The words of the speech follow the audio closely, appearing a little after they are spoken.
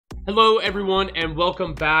Hello everyone and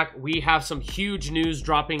welcome back. We have some huge news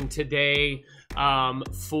dropping today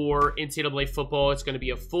for NCAA football. It's going to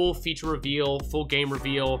be a full feature reveal, full game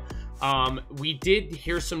reveal. We did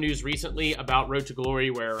hear some news recently about Road to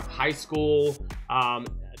Glory where the high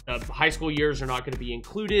school years are not going to be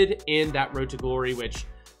included in that Road to Glory, which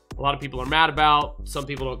a lot of people are mad about. Some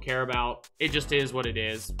people don't care about. It just is what it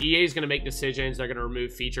is. EA is going to make decisions. They're going to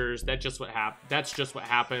remove features. That's just what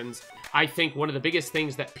happens. I think one of the biggest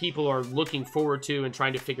things that people are looking forward to and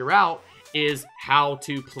trying to figure out is how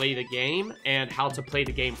to play the game and how to play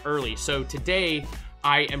the game early. So today,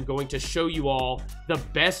 I am going to show you all the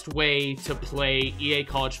best way to play EA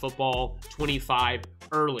College Football 25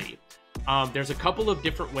 early. There's a couple of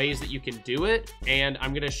different ways that you can do it, and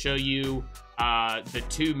I'm going to show you the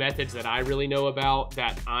two methods that I really know about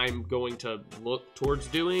that I'm going to look towards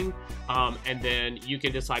doing, and then you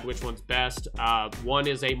can decide which one's best. One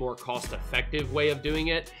is a more cost-effective way of doing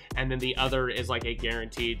it, and then the other is like a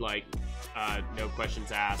guaranteed, like, no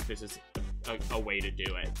questions asked. This is a way to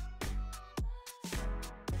do it.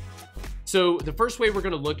 So the first way we're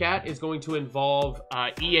going to look at is going to involve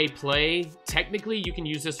EA Play. Technically, you can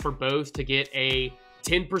use this for both to get a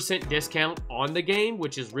 10% discount on the game,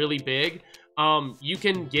 which is really big. You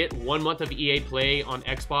can get 1 month of EA Play on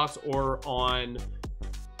Xbox or on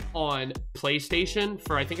PlayStation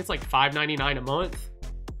for, I think it's like $5.99 a month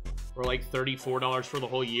or like $34 for the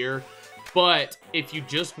whole year. But if you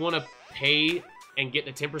just want to pay and get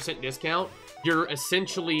the 10% discount, you're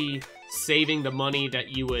essentially saving the money that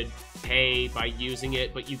you would pay by using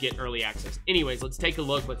it, but you get early access. Anyways, let's take a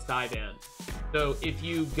look. Let's dive in. So if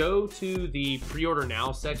you go to the pre-order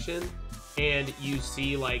now section and you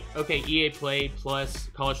see like, okay, EA Play plus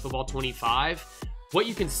College Football 25, what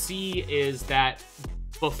you can see is that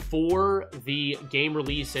before the game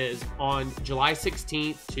releases on July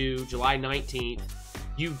 16th to July 19th,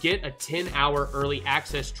 you get a 10-hour early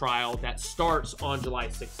access trial that starts on July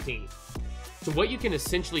 16th. So what you can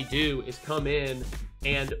essentially do is come in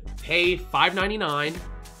and pay $5.99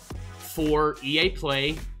 for EA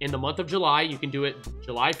Play in the month of July. You can do it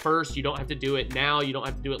July 1st. You don't have to do it now. You don't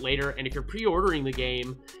have to do it later. And if you're pre-ordering the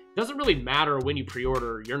game, it doesn't really matter when you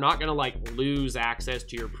pre-order. You're not going to like lose access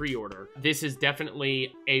to your pre-order. This is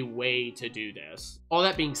definitely a way to do this. All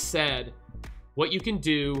that being said, what you can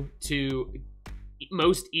do to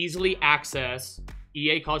most easily access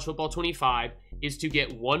EA College Football 25 is to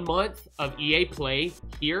get 1 month of EA Play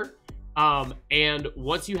here. And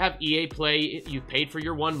once you have EA Play, you've paid for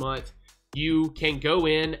your 1 month, you can go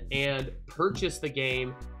in and purchase the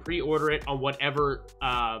game, pre-order it on whatever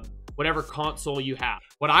console you have.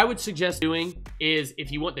 What I would suggest doing is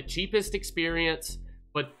if you want the cheapest experience,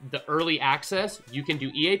 but the early access, you can do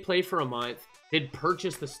EA Play for a month, then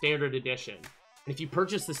purchase the standard edition. If you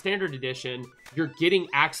purchase the standard edition, you're getting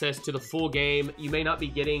access to the full game. You may not be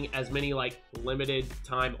getting as many like limited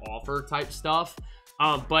time offer type stuff,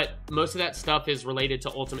 but most of that stuff is related to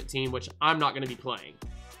Ultimate Team, which I'm not going to be playing.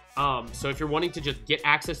 So if you're wanting to just get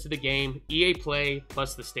access to the game, EA Play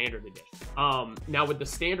plus the standard edition. Now with the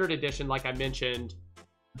standard edition, like I mentioned,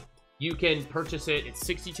 you can purchase it. It's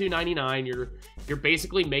 $62.99. You're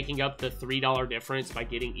basically making up the $3 difference by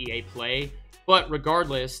getting EA Play. But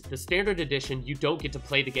regardless, the standard edition, you don't get to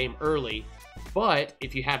play the game early. But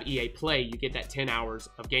if you have EA Play, you get that 10 hours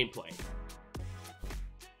of gameplay.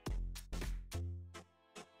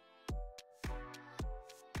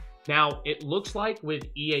 Now, it looks like with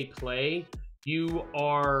EA Play, you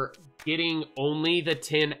are getting only the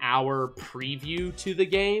 10-hour preview to the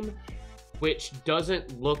game, which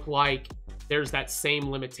doesn't look like there's that same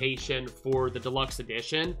limitation for the deluxe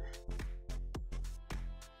edition.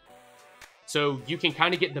 So you can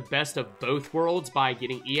kind of get the best of both worlds by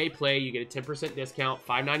getting EA Play. You get a 10% discount,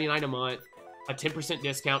 $5.99 a month, a 10%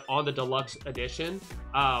 discount on the deluxe edition,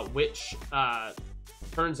 which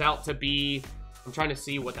turns out to be, I'm trying to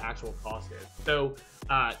see what the actual cost is. So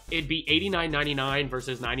it'd be $89.99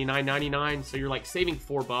 versus $99.99. So you're like saving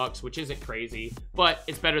 $4, which isn't crazy, but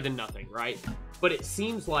it's better than nothing, right? But it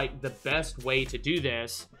seems like the best way to do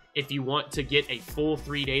this, if you want to get a full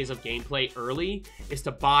 3 days of gameplay early, is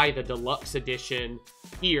to buy the deluxe edition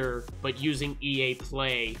here, but using EA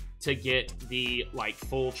Play to get the like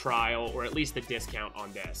full trial or at least the discount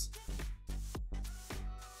on this.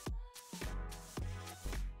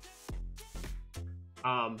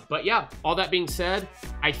 But yeah, all that being said,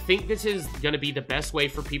 I think this is going to be the best way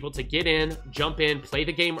for people to get in, jump in, play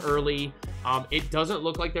the game early. It doesn't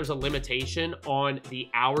look like there's a limitation on the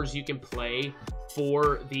hours you can play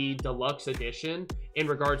for the deluxe edition in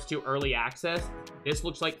regards to early access. This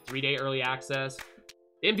looks like 3-day early access.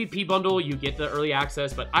 MVP bundle, you get the early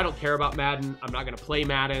access, but I don't care about Madden. I'm not going to play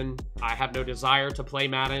Madden. I have no desire to play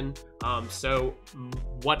Madden. So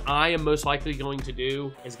what I am most likely going to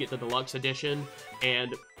do is get the deluxe edition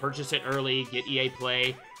and purchase it early, get EA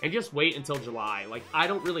Play, and just wait until July. Like, I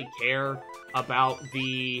don't really care about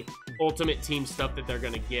the Ultimate Team stuff that they're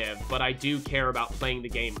going to give, but I do care about playing the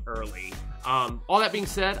game early. All that being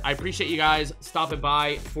said, I appreciate you guys stopping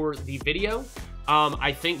by for the video.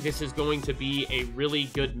 I think this is going to be a really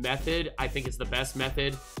good method. I think it's the best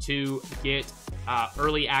method to get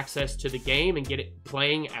early access to the game and get it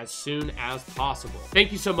playing as soon as possible.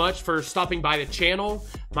 Thank you so much for stopping by the channel.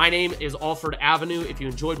 My name is Alfred Avenue. If you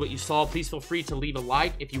enjoyed what you saw, please feel free to leave a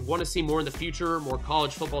like. If you want to see more in the future, more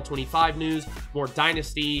College Football 25 news, more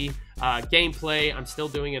Dynasty gameplay. I'm still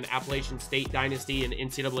doing an Appalachian State Dynasty and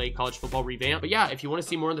NCAA College Football revamp. But yeah, if you want to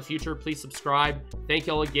see more in the future, please subscribe. Thank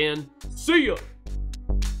y'all again. See ya!